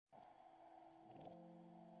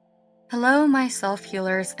Hello, my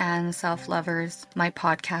self-healers and self-lovers, my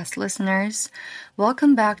podcast listeners.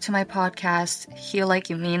 Welcome back to my podcast, Heal Like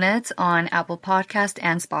You Mean It, on Apple Podcast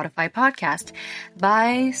and Spotify Podcast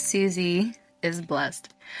by Susie is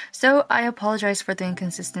Blessed. So I apologize for the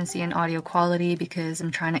inconsistency in audio quality because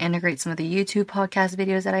I'm trying to integrate some of the YouTube podcast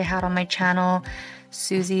videos that I had on my channel,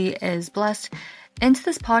 Susie is Blessed, into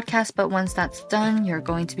this podcast, but once that's done, you're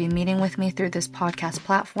going to be meeting with me through this podcast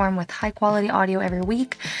platform with high quality audio every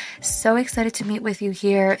week. So excited to meet with you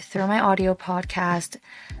here through my audio podcast.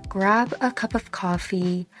 Grab a cup of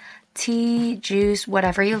coffee, tea, juice,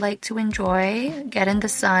 whatever you like to enjoy. Get in the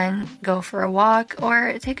sun, go for a walk,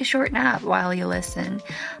 or take a short nap while you listen.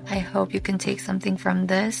 I hope you can take something from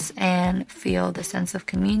this and feel the sense of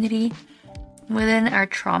community within our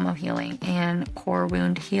trauma healing and core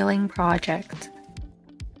wound healing project.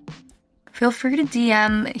 Feel free to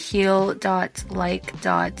DM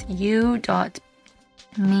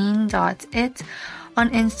heal.like.u.mean.it on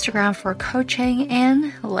Instagram for coaching,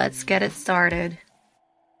 and let's get it started.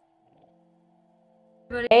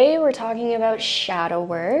 Today we're talking about shadow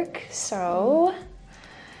work. So,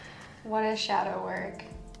 What is shadow work?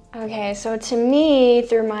 okay, so to me,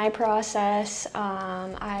 through my process,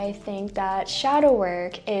 I think that shadow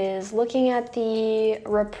work is looking at the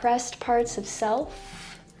repressed parts of self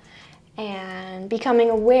and becoming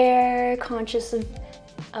aware, conscious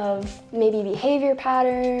of maybe behavior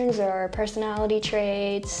patterns or personality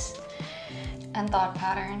traits. And thought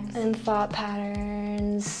patterns.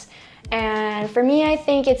 And for me, I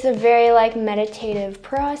think it's a very meditative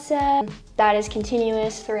process that is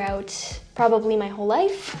continuous throughout probably my whole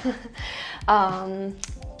life.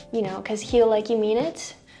 Because heal like you mean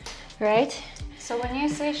it, right? So when you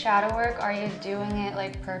say shadow work, are you doing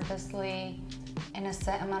it purposely in a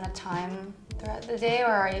set amount of time throughout the day,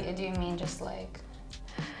 or do you mean just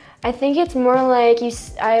I think it's more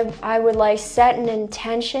I would set an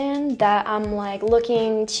intention that I'm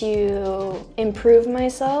looking to improve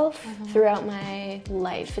myself throughout my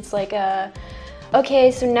life. It's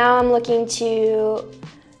okay, so now I'm looking to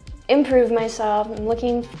improve myself. I'm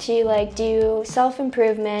looking to do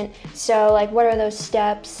self-improvement. So what are those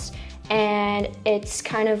steps? And it's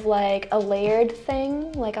kind of a layered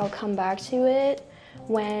thing. I'll come back to it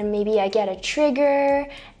when maybe I get a trigger,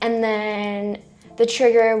 and then the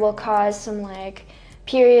trigger will cause some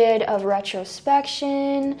period of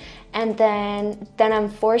retrospection, and then I'm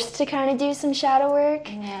forced to kind of do some shadow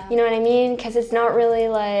work. Yeah. You know what I mean? Because it's not really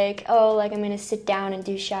I'm gonna sit down and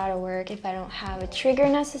do shadow work if I don't have a trigger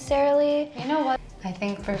necessarily. You know what? I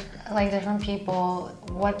think for different people,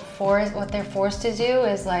 what they're forced to do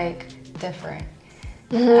is different.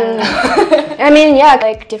 I mean, yeah,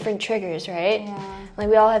 different triggers, right? Yeah.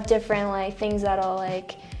 We all have different things that'll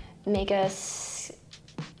make us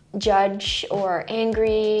judge or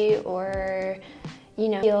angry or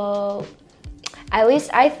feel. At least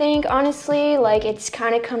I think honestly it's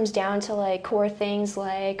kind of comes down to core things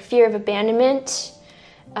like fear of abandonment,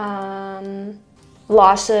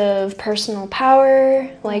 loss of personal power,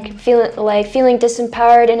 feeling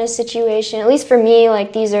disempowered in a situation. At least for me,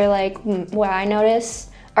 these are what I notice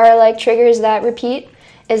are triggers that repeat.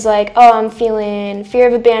 Is I'm feeling fear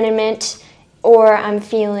of abandonment, or I'm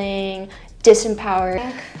feeling disempowered.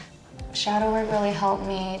 I think shadow work really helped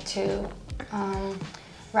me to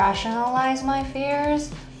rationalize my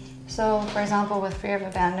fears. So, for example, with fear of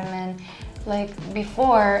abandonment,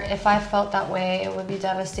 before, if I felt that way, it would be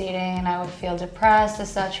devastating and I would feel depressed,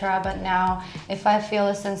 etc. But now, if I feel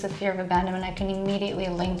a sense of fear of abandonment, I can immediately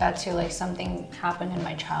link that to something happened in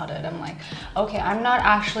my childhood. I'm okay, I'm not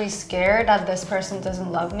actually scared that this person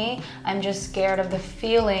doesn't love me. I'm just scared of the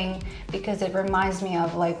feeling because it reminds me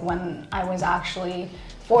of when I was actually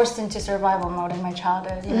forced into survival mode in my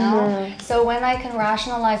childhood, you know? So when I can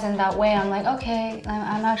rationalize in that way, I'm okay,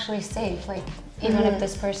 I'm actually safe. Even if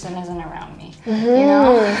this person isn't around me, you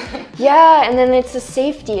know? Yeah, and then it's a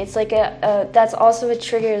safety. It's that's also a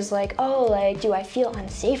trigger is do I feel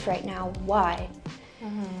unsafe right now? Why?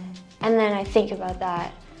 And then I think about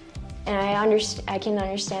that, and I can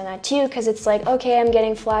understand that too, because it's okay, I'm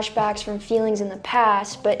getting flashbacks from feelings in the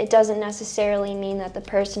past, but it doesn't necessarily mean that the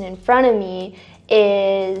person in front of me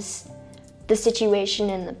is the situation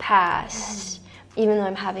in the past. Even though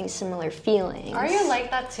I'm having similar feelings. Are you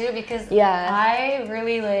like that too? Because yeah. I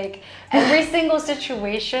really every single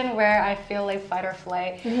situation where I feel fight or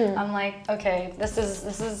flight, I'm okay, this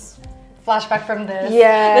is flashback from this.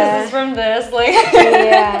 Yeah. This is from this.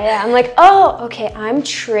 yeah. I'm oh, okay, I'm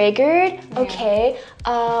triggered. Okay,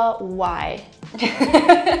 why?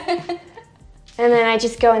 And then I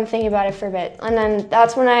just go and think about it for a bit. And then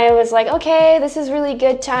that's when I was like, okay, this is really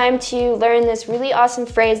good time to learn this really awesome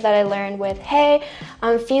phrase that I learned with, hey,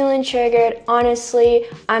 I'm feeling triggered. Honestly,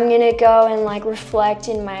 I'm gonna go and like reflect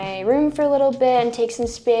in my room for a little bit and take some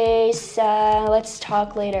space. Let's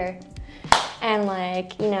talk later. And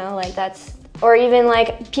like, you know, like that's, or even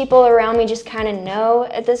like people around me just kind of know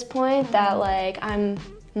at this point that like I'm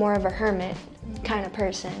more of a hermit kind of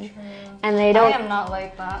person. True. And they don't. I am not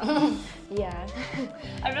like that. Yeah.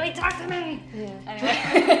 I really talk to me. Yeah. Anyway.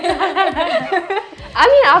 I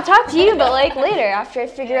mean, I'll talk to you, but like later after I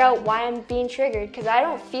figure out why I'm being triggered, because I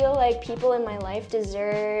don't feel like people in my life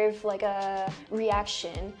deserve like a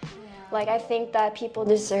reaction. Yeah. Like I think that people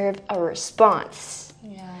deserve a response.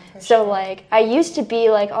 Yeah. So like I used to be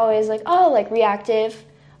like always like, oh, like reactive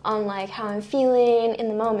on like how I'm feeling in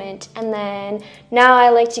the moment, and then now I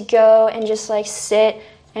like to go and just like sit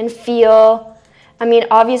and feel. I mean,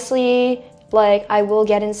 obviously, like, I will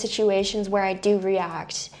get in situations where I do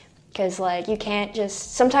react, because, like, you can't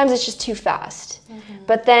just, sometimes it's just too fast. Mm-hmm.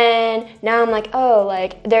 But then, now I'm like, oh,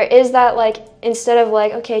 like, there is that, like, instead of,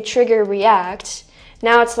 like, okay, trigger, react,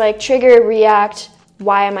 now it's, like, trigger, react,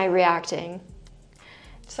 why am I reacting?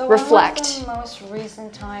 So reflect. When was the most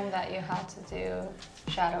recent time that you had to do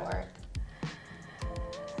shadow work?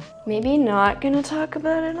 Maybe not gonna talk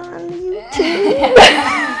about it on YouTube.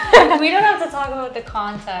 We don't have to talk about the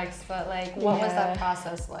context, but like, what was that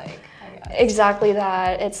process like? I guess. Exactly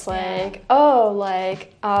that. It's like, oh,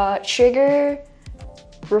 like trigger,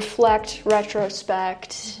 reflect,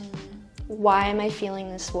 retrospect. Why am I feeling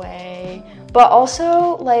this way? But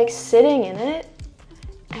also like sitting in it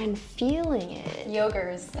and feeling it.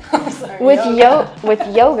 Yogers. Sorry, with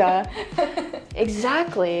yoga.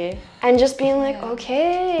 Exactly. And just being like,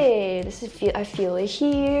 okay, this is I feel it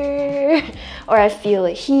here, or I feel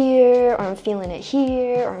it here, or I'm feeling it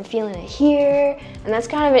here, or I'm feeling it here. And that's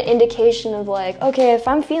kind of an indication of like, okay, if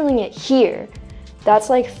I'm feeling it here, that's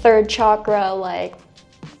like third chakra, like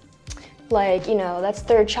you know, that's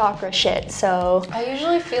third chakra shit. So I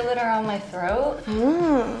usually feel it around my throat.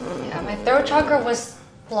 Yeah, my throat chakra was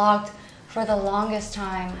blocked for the longest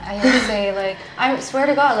time. I would say, like, I swear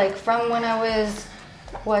to God, like from when I was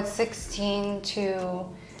 16 to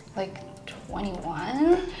like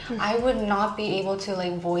 21, I would not be able to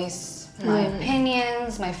like voice my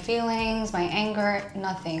opinions, my feelings, my anger,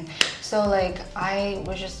 nothing. So like I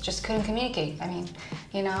was just couldn't communicate. I mean,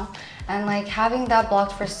 you know, and like having that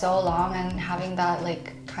blocked for so long and having that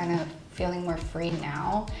like kind of feeling more free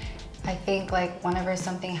now, I think like whenever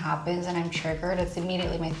something happens and I'm triggered, it's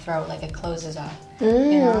immediately my throat, like it closes up,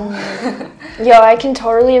 you know? Yo, I can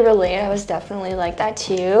totally relate. I was definitely like that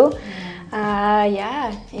too.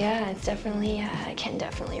 Yeah, it's definitely, I can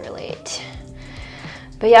definitely relate.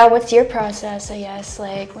 But yeah, what's your process, I guess,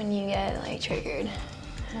 like when you get like triggered?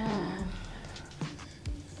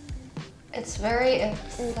 It's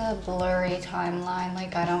a blurry timeline.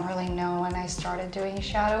 Like I don't really know when I started doing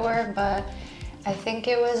shadow work, but I think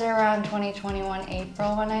it was around 2021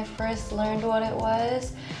 April when I first learned what it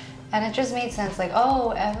was. And it just made sense, like,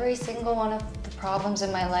 oh, every single one of the problems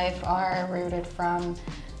in my life are rooted from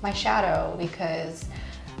my shadow, because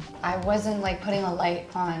I wasn't like putting a light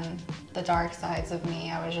on the dark sides of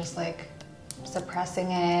me. I was just like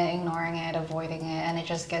suppressing it, ignoring it, avoiding it, and it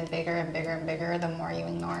just gets bigger and bigger and bigger the more you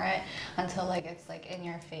ignore it, until like it's like in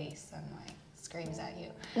your face and like screams at you.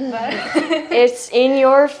 But it's in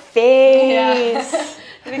your face. Yeah.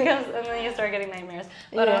 Because and then you start getting nightmares.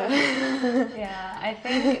 But yeah, I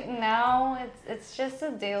think now it's just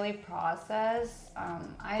a daily process.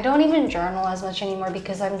 I don't even journal as much anymore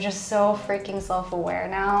because I'm just so freaking self-aware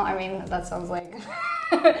now. I mean, that sounds like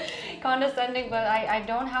condescending, but I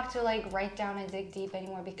don't have to like write down and dig deep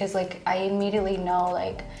anymore, because like I immediately know,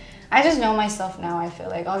 like I just know myself now. I feel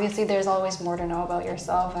like obviously there's always more to know about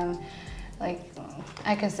yourself, and like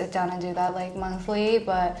I can sit down and do that like monthly,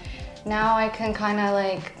 but now I can kind of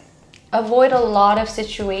like avoid a lot of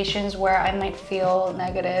situations where I might feel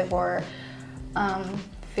negative or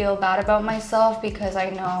feel bad about myself, because I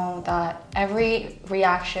know that every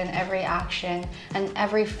reaction, every action, and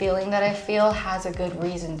every feeling that I feel has a good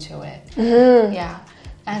reason to it. Yeah.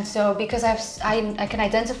 And so because I can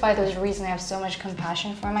identify those reasons, I have so much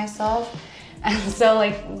compassion for myself. And so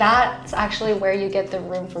like that's actually where you get the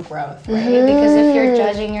room for growth, right? Because if you're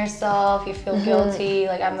judging yourself, you feel guilty,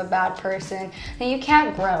 like I'm a bad person, then you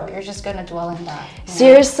can't grow. You're just gonna dwell in that.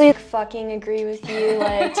 Seriously, fucking agree with you.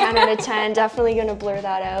 Like 10 out of 10, definitely gonna blur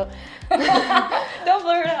that out. Don't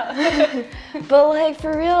blur it out. But like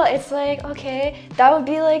for real, it's like, okay, that would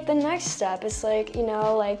be like the next step. It's like, you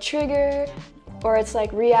know, like trigger, or it's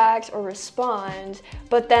like react or respond,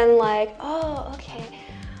 but then like, oh, okay,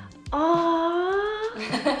 aww,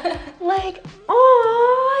 like, aww,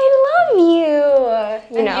 I love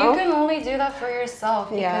you, you know? You can only do that for yourself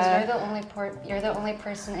because Yeah. you're the only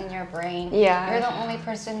person in your brain. Yeah. You're the only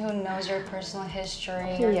person who knows your personal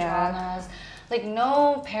history, your Yeah. traumas. Like,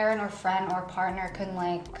 no parent or friend or partner can,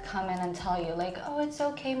 like, come in and tell you, like, oh, it's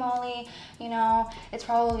okay, Molly, you know, it's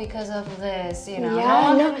probably because of this, you know.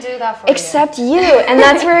 Yeah, no one can do that for except you. And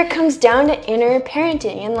that's where it comes down to inner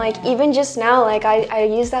parenting. And like, even just now, like I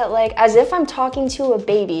use that like as if I'm talking to a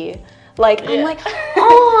baby. Like, I'm like,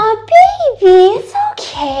 oh, baby, it's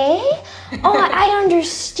okay. Oh, I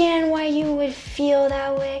understand why you would feel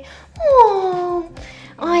that way. Oh,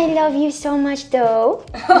 I love you so much, though.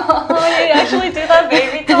 Oh, you actually do that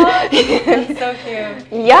baby talk? That's so cute.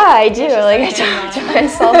 Yeah, I do. Like, I talk to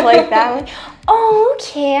myself like that. Like, oh,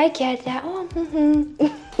 okay, I get that. Oh,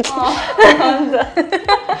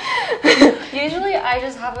 Usually, I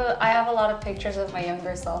have a lot of pictures of my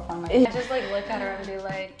younger self on my. I just like look at her and be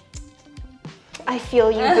like, I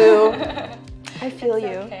feel you, boo. I feel it's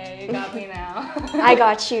you. Okay, you got me now. I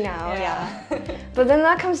got you now, yeah. But then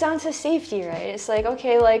that comes down to safety, right? It's like,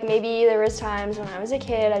 okay, like maybe there was times when I was a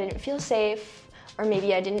kid I didn't feel safe, or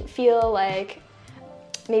maybe I didn't feel like,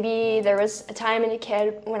 maybe there was a time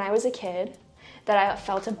when I was a kid that I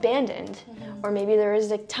felt abandoned, or maybe there was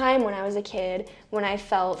a time when I was a kid when I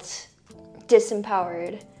felt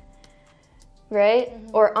disempowered, right?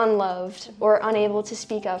 Or unloved, or unable to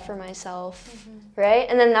speak up for myself, right?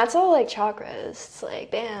 And then that's all like chakras. It's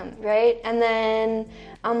like, bam, right? And then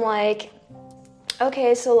I'm like,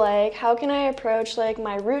 okay, so like, how can I approach like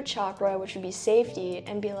my root chakra, which would be safety,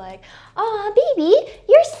 and be like, oh, baby,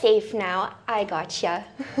 you're safe now. I gotcha.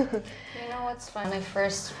 You know what's fun? When I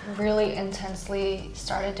first really intensely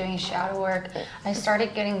started doing shadow work, I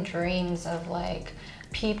started getting dreams of like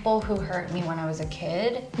people who hurt me when I was a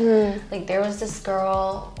kid. Like there was this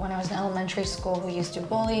girl when I was in elementary school who used to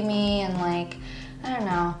bully me, and like, I don't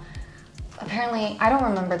know, apparently, I don't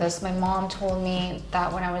remember this, my mom told me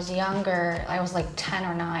that when I was younger, I was like 10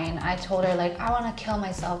 or 9, I told her like, I want to kill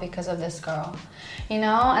myself because of this girl, you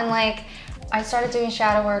know? And like, I started doing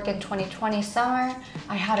shadow work in 2020 summer.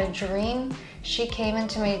 I had a dream. She came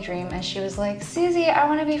into my dream and she was like, Susie, I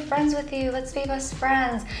want to be friends with you. Let's be best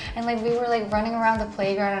friends. And like, we were like running around the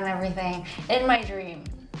playground and everything in my dream.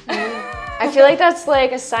 I feel like that's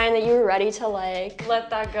like a sign that you were ready to like let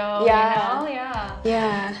that go. Yeah. You know? Yeah.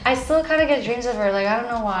 Yeah. I still kind of get dreams of her. Like, I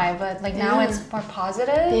don't know why, but like now it's more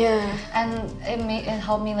positive. Yeah. And it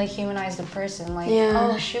helped me like humanize the person. Like,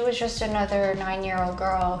 Yeah. oh, she was just another 9-year-old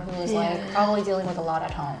girl who was like probably dealing with a lot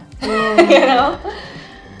at home. Yeah. You know?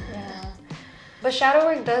 Yeah. But shadow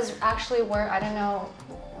work does actually work. I don't know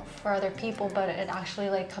for other people, but it actually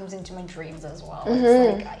like comes into my dreams as well.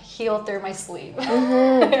 It's like I heal through my sleep.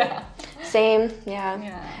 Yeah. Same, yeah.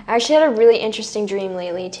 I actually had a really interesting dream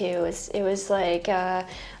lately too. It was like,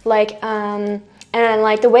 and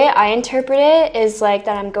like the way I interpret it is like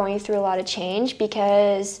that I'm going through a lot of change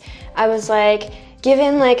because I was like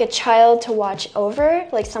given like a child to watch over,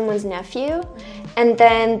 like someone's nephew, and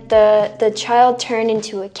then the child turned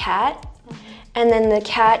into a cat, and then the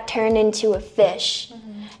cat turned into a fish.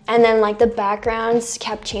 And then like the backgrounds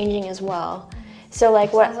kept changing as well. So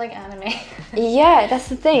like what? Sounds like anime. Yeah, that's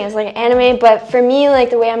the thing. It's like anime, but for me, like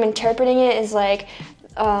the way I'm interpreting it is like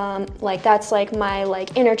that's like my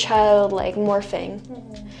like inner child like morphing.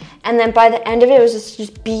 And then by the end of it, it was this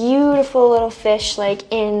just beautiful little fish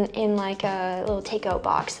like in like a little takeout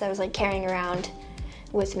box that I was like carrying around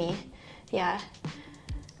with me. Yeah.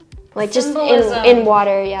 Like Symbolism. just in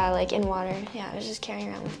water, yeah, like in water. Yeah, I was just carrying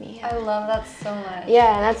around with me. Yeah. I love that so much.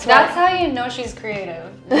 Yeah, that's how you know she's creative.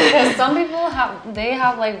 Because some people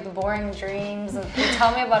have like the boring dreams. And they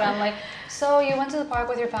tell me about it. I'm like, so you went to the park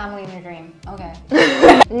with your family in your dream? Okay.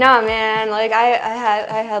 No, man. Like I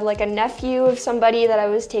had like a nephew of somebody that I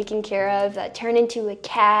was taking care of that turned into a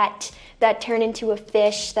cat. That turned into a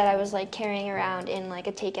fish that I was like carrying around in like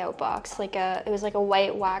a takeout box. It was like a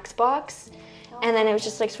white wax box. And then it was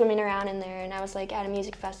just like swimming around in there, and I was like at a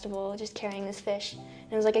music festival just carrying this fish.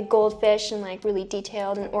 And it was like a goldfish and like really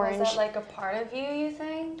detailed and orange. Was that like a part of you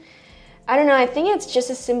think? I don't know, I think it's just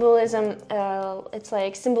a symbolism. It's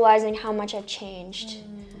like symbolizing how much I've changed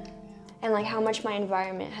and like how much my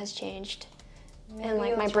environment has changed. Maybe and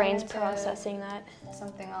like my brain's processing that.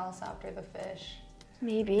 Something else after the fish.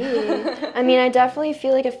 Maybe. I mean, I definitely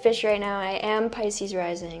feel like a fish right now. I am Pisces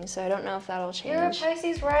rising, so I don't know if that'll change. You're a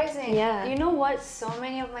Pisces rising. Yeah. You know what? So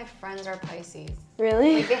many of my friends are Pisces.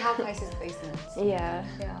 Really? Like they have Pisces placements. Yeah.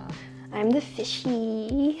 Yeah. I'm the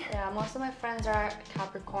fishy. Yeah, most of my friends are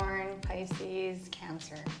Capricorn, Pisces,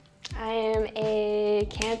 Cancer. I am a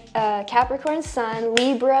Capricorn sun,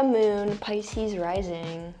 Libra moon, Pisces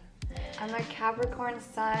rising. I'm a Capricorn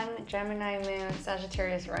sun, Gemini moon,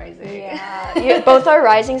 Sagittarius rising. Yeah, both our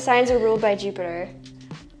rising signs are ruled by Jupiter.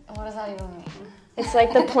 What does that even mean? It's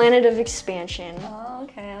like the planet of expansion. Oh,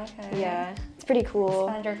 okay. Yeah, it's pretty cool.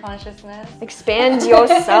 Expand your consciousness. Expand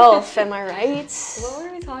yourself, am I right? What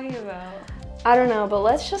were we talking about? I don't know, but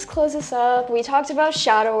let's just close this up. We talked about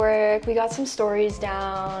shadow work, we got some stories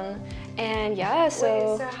down, and yeah,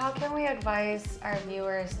 so... Wait, so how can we advise our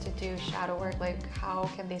viewers to do shadow work? Like, how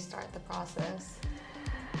can they start the process?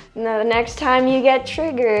 No, the next time you get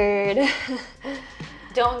triggered.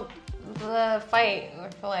 Don't fight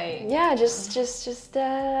or flight. Yeah, just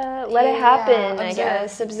let it happen, I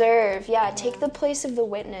guess. Observe. Yeah, take the place of the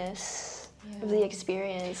witness. Of the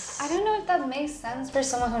experience. I don't know if that makes sense for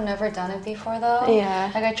someone who never done it before though.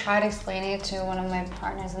 Yeah. Like I tried explaining it to one of my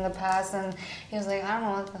partners in the past and he was like, I don't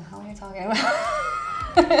know what the hell are you talking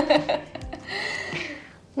about?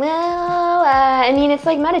 Well, I mean, it's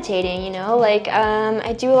like meditating, you know? Like,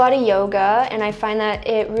 I do a lot of yoga and I find that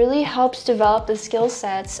it really helps develop the skill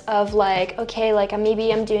sets of like, okay, like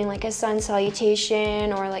maybe I'm doing like a sun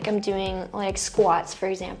salutation or like I'm doing like squats, for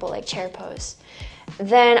example, like chair pose.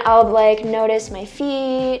 Then I'll like notice my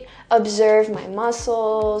feet, observe my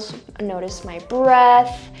muscles, notice my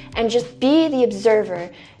breath, and just be the observer.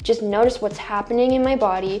 Just notice what's happening in my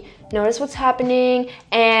body, notice what's happening,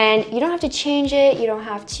 and you don't have to change it, you don't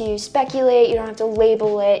have to speculate, you don't have to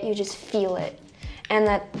label it, you just feel it. And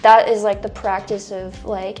that is like the practice of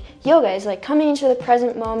like yoga, is like coming into the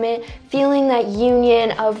present moment, feeling that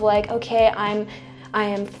union of like, okay, I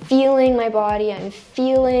am feeling my body, I'm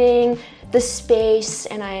feeling the space,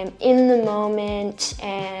 and I am in the moment,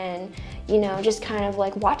 and you know, just kind of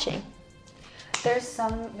like watching. There's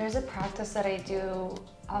a practice that I do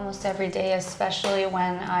almost every day, especially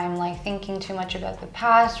when I'm like thinking too much about the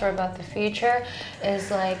past or about the future, is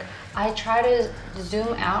like I try to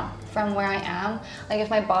zoom out from where I am. Like if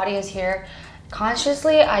my body is here,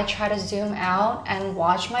 consciously I try to zoom out and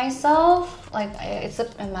watch myself. Like it's an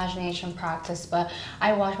imagination practice, but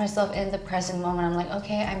I watch myself in the present moment. I'm like,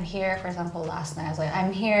 okay, I'm here. For example, last night I was like,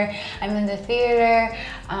 I'm here, I'm in the theater,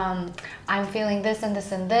 I'm feeling this and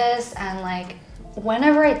this and this, and like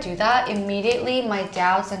whenever I do that, immediately my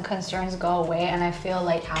doubts and concerns go away and I feel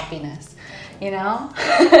like happiness, you know?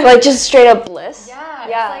 Like just straight up bliss? Yeah.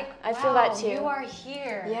 Yeah, it's like, I feel that too. You are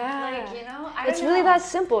here. Yeah. Like, you know? It's really that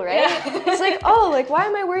simple, right? Yeah. It's like, oh, like why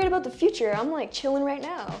am I worried about the future? I'm like chilling right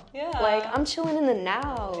now. Yeah. Like I'm chilling in the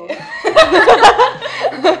now.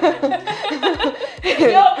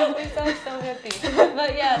 Yo, we sound so hippie.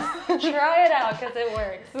 But yes, try it out because it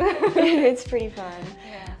works. It's pretty fun.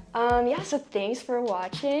 Yeah. Yeah, so thanks for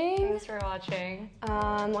watching. Thanks for watching.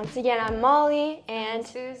 Once again, I'm Molly and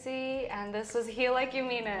Susie, and this was Heal Like You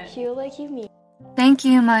Mean It. Heal Like You Mean. Thank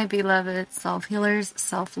you, my beloved self-healers,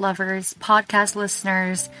 self-lovers, podcast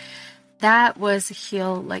listeners. That was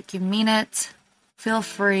Heal Like You Mean It. Feel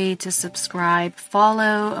free to subscribe,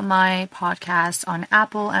 follow my podcast on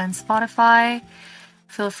Apple and Spotify.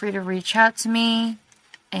 Feel free to reach out to me,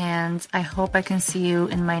 and I hope I can see you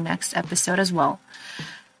in my next episode as well.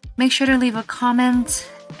 Make sure to leave a comment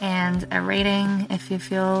and a rating if you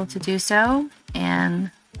feel to do so,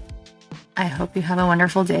 and I hope you have a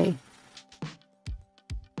wonderful day.